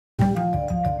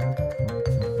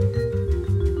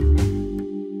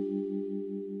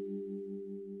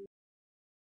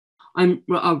I'm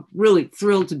really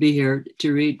thrilled to be here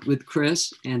to read with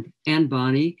Chris and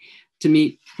Bonnie, to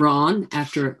meet Ron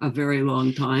after a very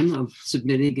long time of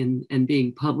submitting and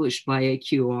being published by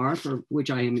AQR, for which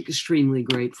I am extremely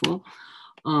grateful.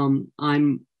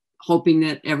 I'm hoping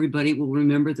that everybody will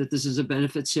remember that this is a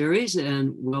benefit series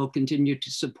and will continue to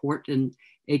support in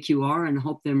AQR and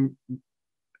help them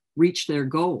reach their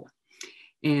goal.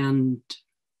 And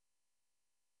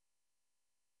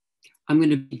I'm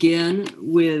going to begin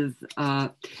with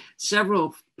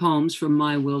several poems from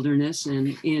my wilderness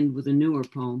and end with a newer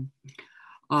poem.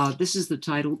 This is the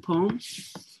title poem.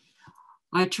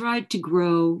 I tried to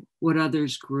grow what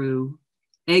others grew,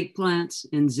 eggplants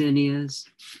and zinnias,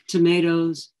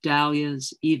 tomatoes,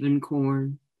 dahlias, even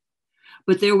corn.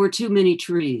 But there were too many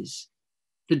trees,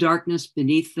 the darkness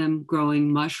beneath them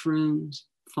growing mushrooms,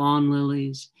 fawn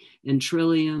lilies, and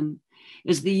trillium.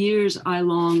 As the years I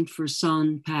longed for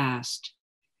sun passed,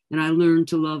 and I learned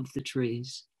to love the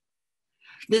trees.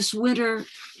 This winter,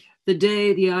 the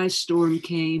day the ice storm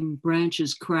came,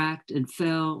 branches cracked and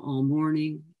fell all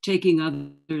morning, taking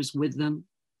others with them.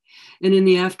 And in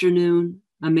the afternoon,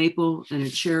 a maple and a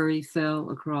cherry fell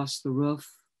across the roof.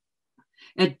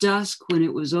 At dusk, when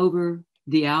it was over,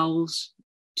 the owls,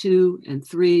 2 and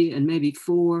 3 and maybe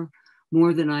 4,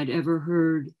 more than I'd ever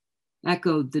heard,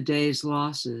 echoed the day's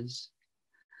losses.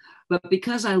 But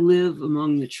because I live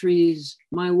among the trees,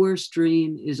 my worst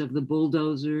dream is of the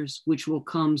bulldozers which will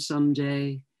come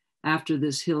someday after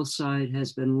this hillside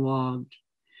has been logged.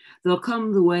 They'll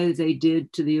come the way they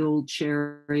did to the old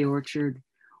cherry orchard,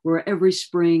 where every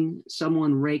spring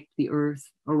someone raked the earth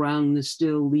around the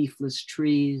still leafless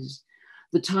trees,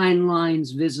 the tine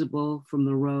lines visible from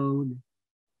the road.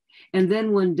 And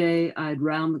then one day I'd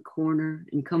round the corner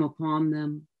and come upon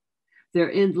them, their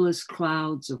endless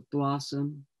clouds of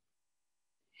blossom.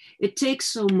 It takes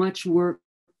so much work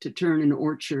to turn an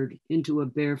orchard into a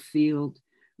bare field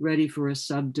ready for a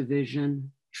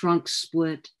subdivision, trunks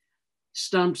split,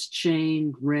 stumps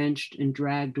chained, wrenched, and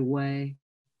dragged away,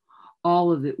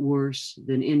 all of it worse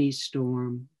than any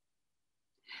storm.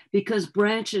 Because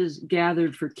branches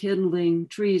gathered for kindling,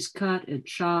 trees cut and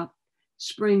chopped,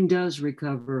 spring does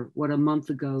recover what a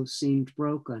month ago seemed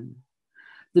broken,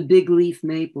 the big leaf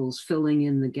maples filling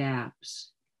in the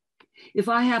gaps. If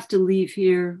I have to leave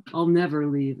here, I'll never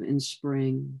leave in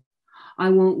spring.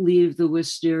 I won't leave the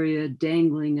wisteria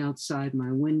dangling outside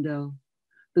my window,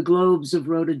 the globes of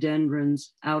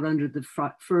rhododendrons out under the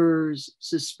firs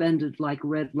suspended like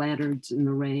red lanterns in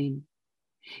the rain.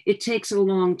 It takes a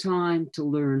long time to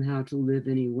learn how to live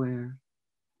anywhere.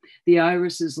 The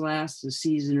irises last a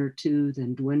season or two,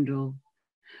 then dwindle.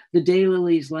 The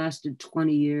daylilies lasted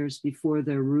 20 years before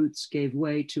their roots gave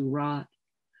way to rot.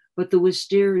 But the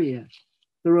wisteria,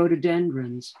 the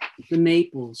rhododendrons, the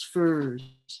maples, firs,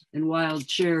 and wild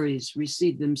cherries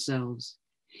reseed themselves.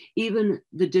 Even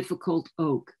the difficult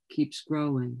oak keeps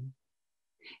growing.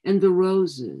 And the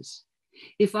roses.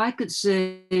 If I could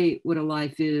say what a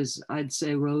life is, I'd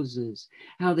say roses,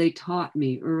 how they taught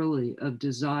me early of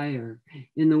desire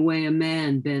in the way a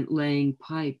man bent laying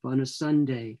pipe on a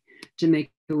Sunday to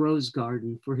make a rose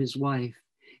garden for his wife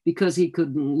because he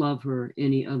couldn't love her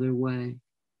any other way.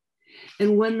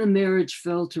 And when the marriage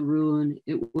fell to ruin,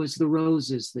 it was the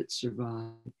roses that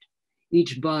survived,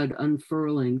 each bud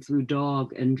unfurling through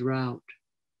dog and drought.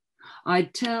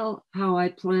 I'd tell how I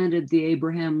planted the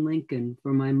Abraham Lincoln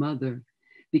for my mother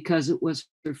because it was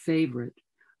her favorite,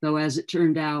 though as it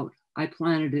turned out, I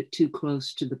planted it too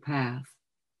close to the path.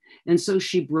 And so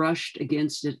she brushed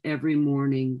against it every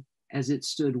morning as it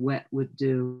stood wet with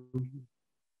dew.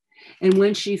 And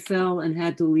when she fell and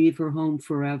had to leave her home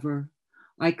forever,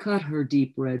 I cut her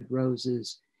deep red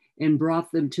roses and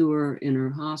brought them to her in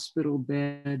her hospital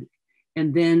bed,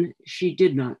 and then she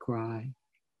did not cry.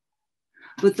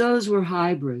 But those were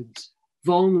hybrids,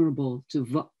 vulnerable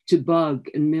to bug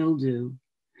and mildew.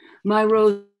 My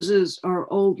roses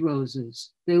are old roses.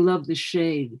 They love the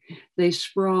shade. They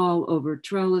sprawl over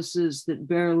trellises that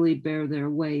barely bear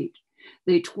their weight.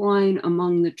 They twine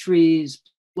among the trees,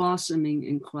 blossoming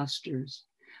in clusters,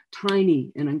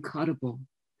 tiny and uncuttable.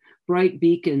 Bright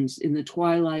beacons in the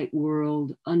twilight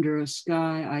world under a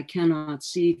sky I cannot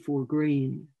see for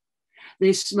green.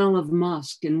 They smell of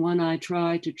musk, and when I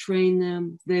try to train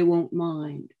them, they won't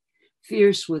mind.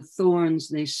 Fierce with thorns,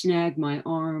 they snag my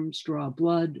arms, draw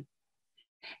blood.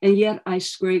 And yet I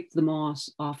scrape the moss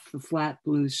off the flat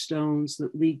blue stones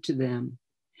that lead to them,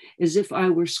 as if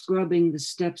I were scrubbing the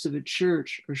steps of a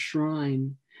church or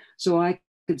shrine, so I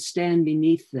could stand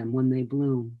beneath them when they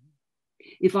bloom.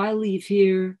 If I leave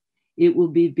here, it will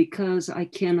be because I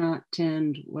cannot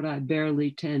tend what I barely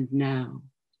tend now.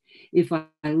 If I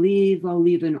leave, I'll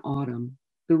leave in autumn,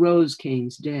 the rose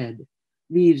canes dead,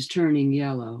 leaves turning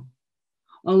yellow.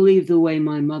 I'll leave the way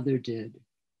my mother did,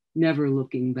 never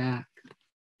looking back.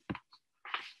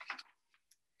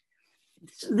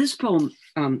 This poem,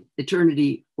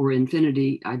 Eternity or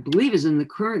Infinity, I believe is in the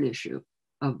current issue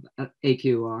of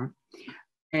AQR.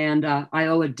 And I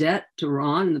owe a debt to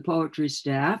Ron and the poetry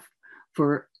staff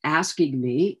for asking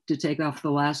me to take off the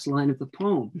last line of the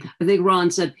poem. I think Ron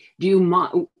said,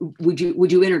 would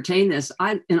you entertain this?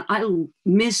 I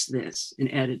miss this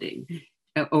in editing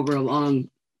over a long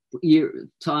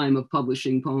time of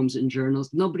publishing poems in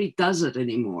journals. Nobody does it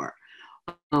anymore.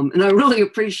 And I really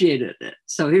appreciated it.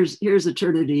 So here's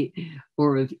Eternity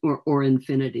or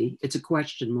Infinity. It's a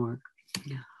question mark.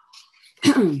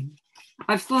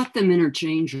 I've thought them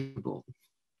interchangeable.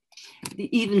 They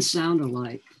even sound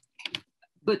alike.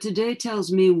 But today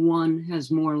tells me one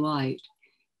has more light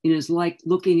and is like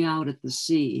looking out at the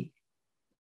sea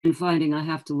and finding I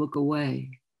have to look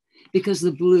away because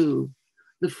the blue,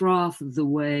 the froth of the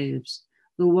waves,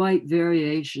 the white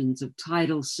variations of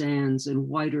tidal sands and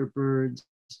whiter birds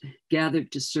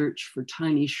gathered to search for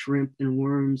tiny shrimp and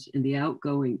worms in the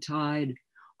outgoing tide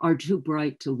are too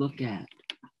bright to look at.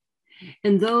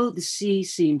 And though the sea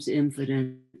seems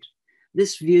infinite,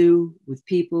 this view with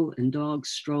people and dogs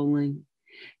strolling,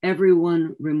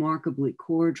 everyone remarkably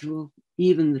cordial,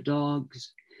 even the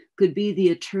dogs, could be the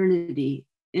eternity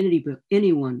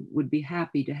anyone would be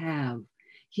happy to have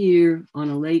here on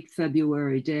a late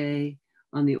February day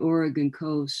on the Oregon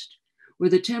coast,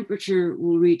 where the temperature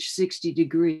will reach 60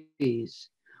 degrees,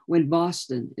 when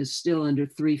Boston is still under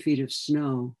 3 feet of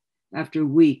snow after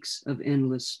weeks of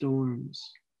endless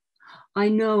storms. I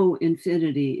know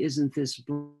infinity isn't this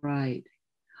bright.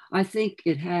 I think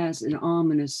it has an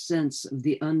ominous sense of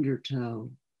the undertow,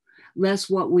 less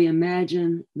what we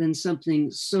imagine than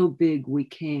something so big we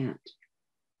can't.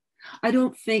 I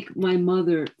don't think my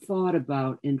mother thought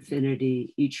about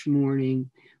infinity each morning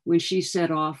when she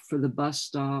set off for the bus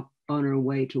stop on her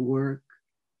way to work.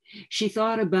 She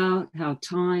thought about how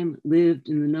time lived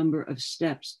in the number of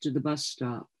steps to the bus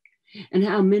stop and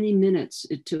how many minutes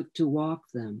it took to walk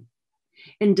them.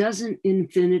 And doesn't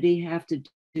infinity have to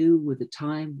do with the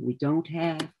time we don't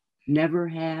have, never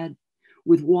had,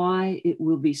 with why it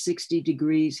will be 60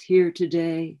 degrees here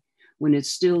today when it's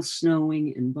still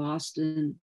snowing in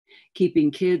Boston,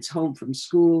 keeping kids home from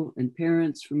school and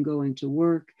parents from going to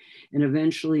work and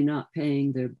eventually not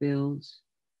paying their bills?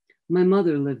 My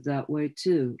mother lived that way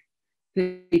too,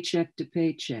 paycheck to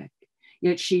paycheck,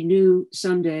 yet she knew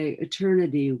someday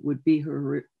eternity would be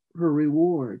her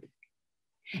reward.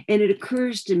 And it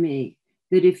occurs to me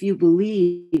that if you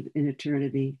believe in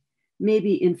eternity,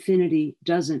 maybe infinity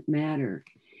doesn't matter,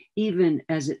 even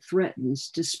as it threatens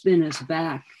to spin us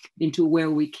back into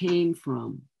where we came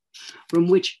from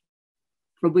which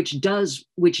does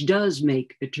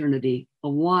make eternity a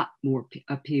lot more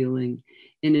appealing,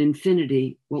 and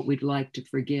infinity what we'd like to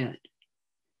forget.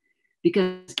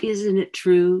 Because isn't it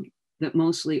true that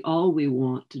mostly all we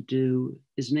want to do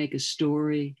is make a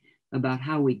story about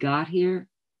how we got here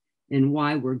and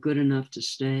why we're good enough to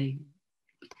stay?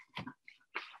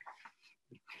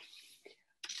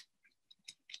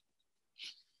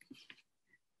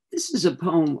 This is a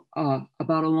poem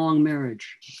about a long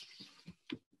marriage.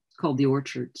 It's called The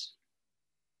Orchards.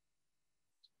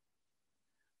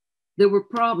 There were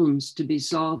problems to be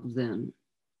solved then,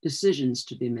 decisions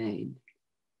to be made.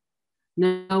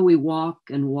 Now we walk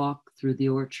and walk through the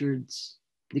orchards,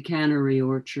 the cannery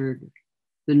orchard,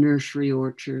 the nursery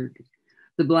orchard,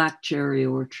 the black cherry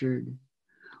orchard.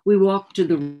 We walk to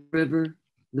the river,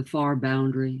 the far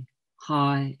boundary,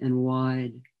 high and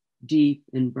wide, deep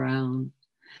and brown,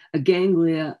 a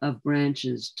ganglia of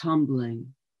branches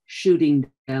tumbling, shooting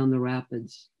down the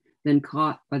rapids, then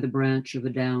caught by the branch of a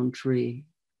downed tree.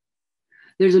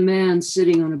 There's a man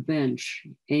sitting on a bench,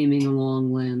 aiming a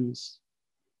long lens,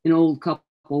 an old couple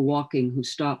walking who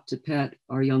stopped to pet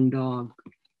our young dog.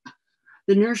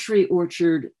 The nursery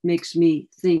orchard makes me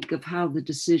think of how the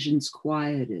decisions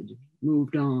quieted,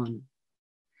 moved on.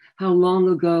 How long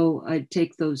ago I'd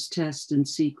take those tests in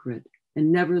secret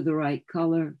and never the right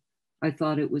color. I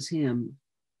thought it was him.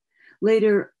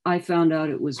 Later, I found out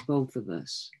it was both of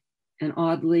us. And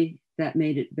oddly, that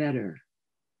made it better.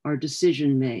 Our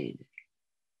decision made.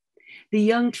 The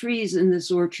young trees in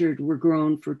this orchard were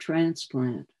grown for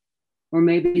transplant, or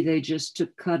maybe they just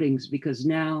took cuttings because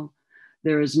now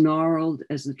they're as gnarled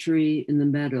as the tree in the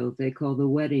meadow they call the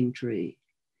wedding tree,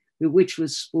 which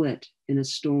was split in a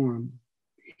storm.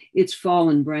 Its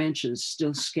fallen branches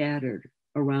still scattered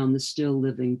around the still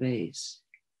living base.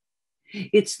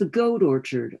 It's the goat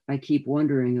orchard I keep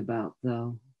wondering about,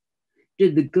 though.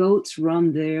 Did the goats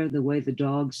run there the way the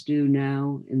dogs do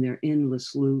now in their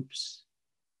endless loops?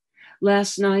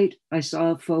 Last night, I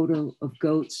saw a photo of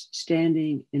goats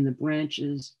standing in the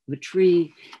branches of a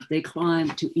tree they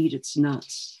climbed to eat its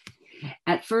nuts.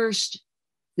 At first,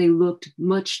 they looked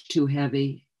much too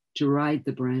heavy to ride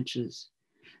the branches,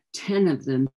 10 of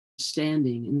them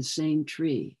standing in the same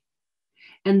tree.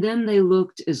 And then they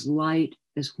looked as light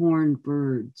as horned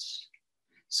birds.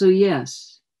 So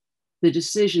yes, the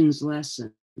decisions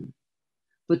lessen,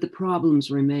 but the problems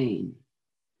remain.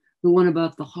 The one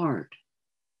about the heart,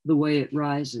 the way it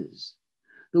rises,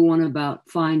 the one about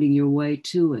finding your way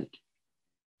to it,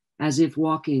 as if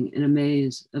walking in a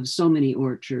maze of so many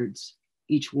orchards,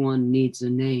 each one needs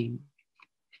a name.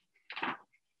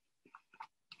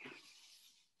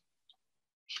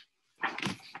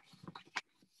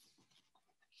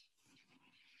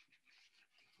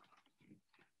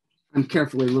 I'm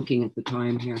carefully looking at the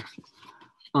time here.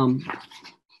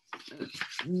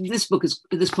 This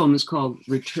poem is called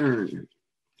Return.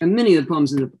 And many of the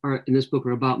poems in this book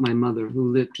are about my mother,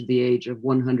 who lived to the age of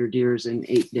 100 years and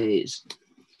 8 days.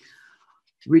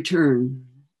 Return.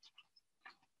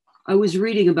 I was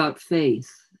reading about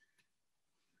faith.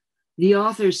 The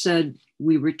author said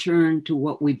we return to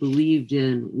what we believed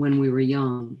in when we were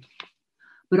young.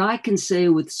 But I can say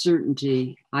with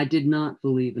certainty, I did not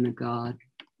believe in a God.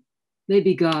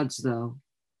 Maybe gods, though.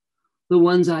 The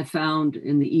ones I found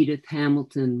in the Edith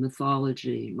Hamilton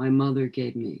mythology my mother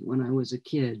gave me when I was a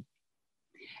kid.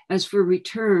 As for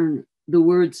return, the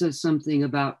word says something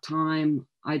about time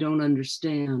I don't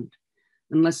understand,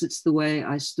 unless it's the way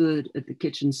I stood at the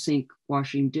kitchen sink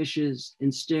washing dishes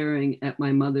and staring at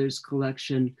my mother's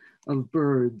collection of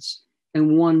birds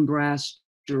and one brass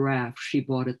giraffe she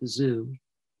bought at the zoo.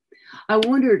 I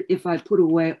wondered if I put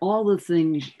away all the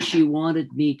things she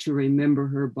wanted me to remember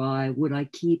her by, would I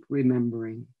keep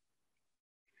remembering?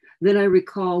 Then I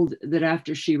recalled that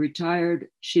after she retired,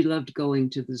 she loved going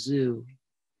to the zoo,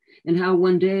 and how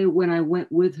one day when I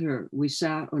went with her, we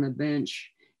sat on a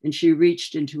bench and she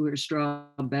reached into her straw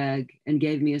bag and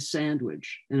gave me a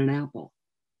sandwich and an apple.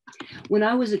 When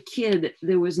I was a kid,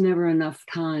 there was never enough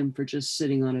time for just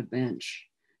sitting on a bench.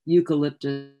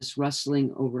 Eucalyptus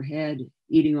rustling overhead,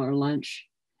 eating our lunch.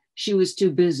 She was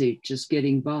too busy just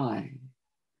getting by.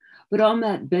 But on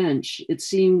that bench, it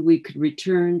seemed we could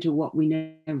return to what we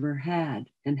never had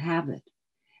and have it,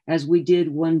 as we did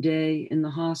one day in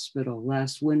the hospital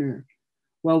last winter,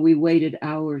 while we waited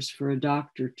hours for a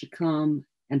doctor to come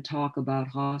and talk about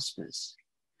hospice.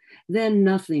 Then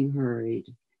nothing hurried,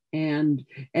 and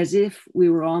as if we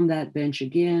were on that bench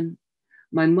again,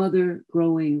 my mother,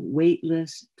 growing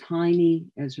weightless, tiny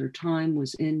as her time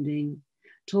was ending,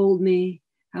 told me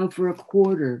how for a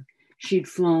quarter she'd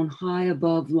flown high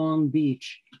above Long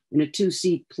Beach in a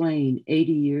 2-seat plane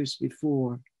 80 years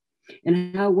before,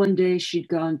 and how one day she'd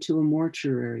gone to a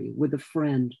mortuary with a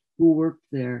friend who worked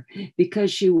there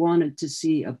because she wanted to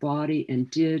see a body and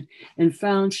did, and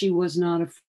found she was not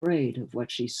afraid of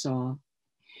what she saw.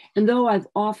 And though I've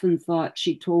often thought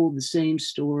she told the same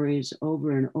stories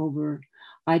over and over,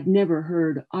 I'd never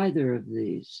heard either of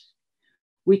these.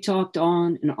 We talked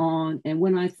on, and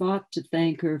when I thought to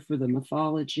thank her for the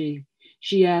mythology,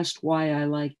 she asked why I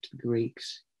liked the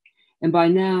Greeks. And by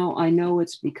now, I know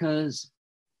it's because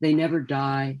they never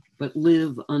die, but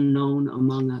live unknown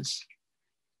among us.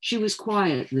 She was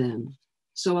quiet then,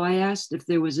 so I asked if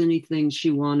there was anything she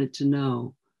wanted to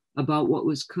know about what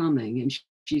was coming, and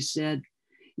she said,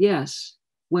 yes,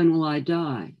 when will I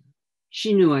die?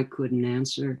 She knew I couldn't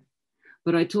answer.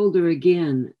 But I told her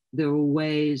again, there were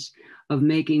ways of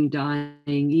making dying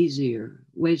easier,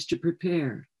 ways to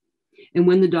prepare. And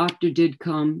when the doctor did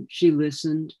come, she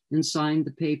listened and signed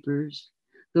the papers,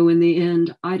 though in the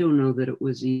end, I don't know that it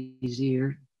was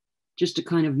easier, just a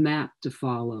kind of map to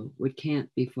follow what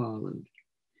can't be followed.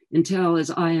 Until,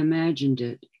 as I imagined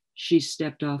it, she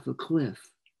stepped off a cliff,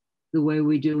 the way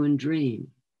we do in Dream,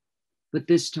 but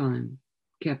this time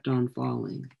kept on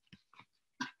falling.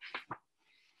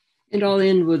 And I'll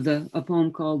end with a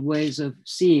poem called Ways of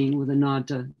Seeing, with a nod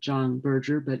to John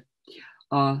Berger, but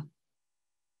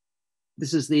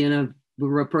this is the end of,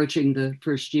 we're approaching the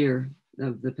first year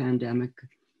of the pandemic.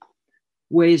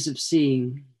 Ways of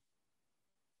Seeing.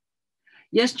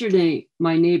 Yesterday,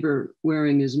 my neighbor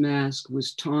wearing his mask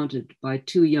was taunted by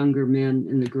 2 younger men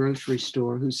in the grocery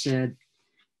store who said,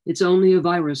 "It's only a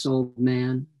virus, old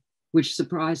man," which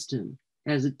surprised him,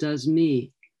 as it does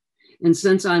me. And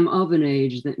since I'm of an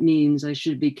age that means I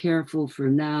should be careful for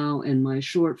now and my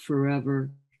short forever,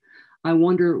 I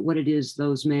wonder what it is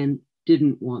those men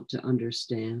didn't want to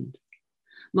understand.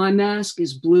 My mask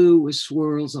is blue with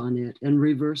swirls on it and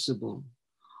reversible.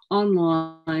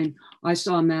 Online, I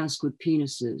saw a mask with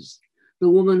penises. The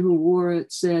woman who wore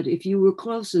it said, if you were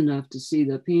close enough to see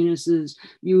the penises,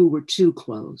 you were too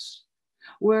close.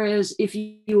 Whereas if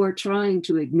you are trying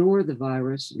to ignore the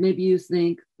virus, maybe you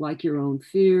think, like your own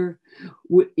fear,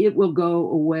 it will go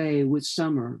away with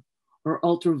summer or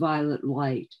ultraviolet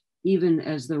light, even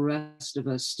as the rest of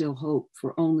us still hope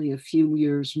for only a few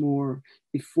years more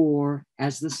before,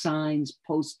 as the signs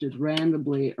posted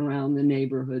randomly around the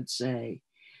neighborhood say,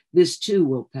 this too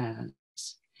will pass.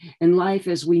 And life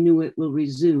as we knew it will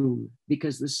resume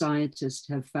because the scientists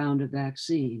have found a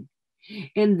vaccine.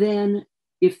 And then,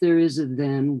 if there is a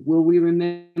then, will we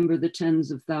remember the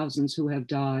tens of thousands who have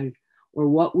died, or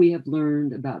what we have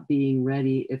learned about being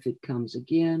ready if it comes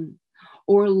again?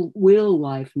 Or will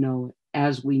life know it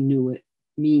as we knew it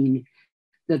mean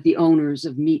that the owners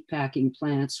of meatpacking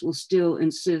plants will still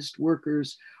insist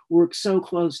workers work so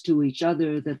close to each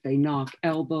other that they knock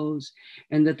elbows,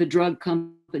 and that the drug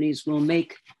companies will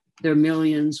make their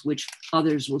millions, which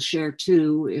others will share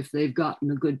too if they've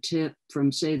gotten a good tip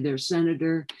from, say, their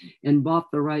senator and bought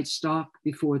the right stock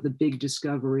before the big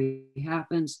discovery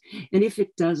happens? And if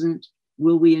it doesn't,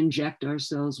 will we inject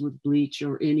ourselves with bleach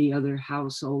or any other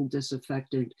household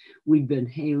disinfectant we've been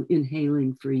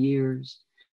inhaling for years?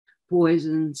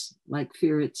 Poisons like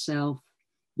fear itself,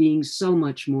 being so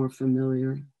much more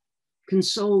familiar,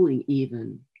 consoling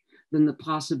even, than the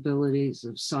possibilities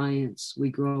of science we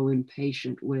grow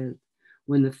impatient with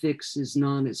when the fix is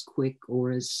not as quick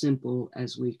or as simple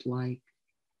as we'd like.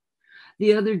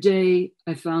 The other day,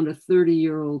 I found a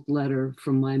 30-year-old letter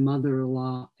from my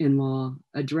mother-in-law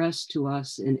addressed to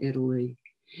us in Italy.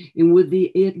 And with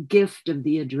the gift of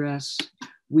the address,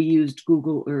 we used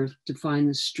Google Earth to find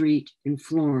the street in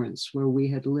Florence where we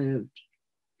had lived.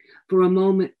 For a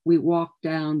moment, we walked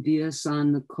down Via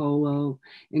San Nicolo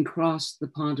and crossed the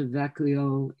Ponte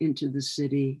Vecchio into the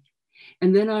city.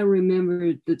 And then I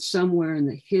remembered that somewhere in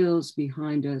the hills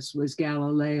behind us was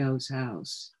Galileo's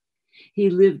house. He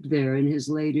lived there in his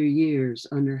later years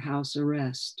under house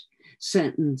arrest,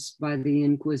 sentenced by the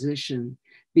Inquisition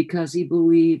because he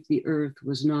believed the earth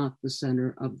was not the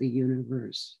center of the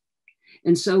universe.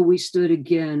 And so we stood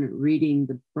again reading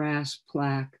the brass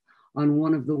plaque on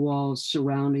one of the walls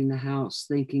surrounding the house,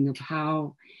 thinking of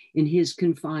how, in his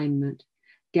confinement,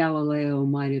 Galileo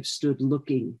might have stood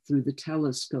looking through the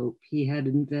telescope he had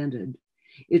invented,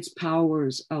 its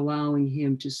powers allowing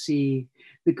him to see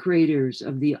the craters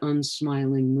of the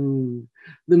unsmiling moon,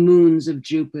 the moons of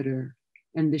Jupiter,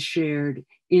 and the shared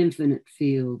infinite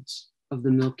fields of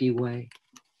the Milky Way.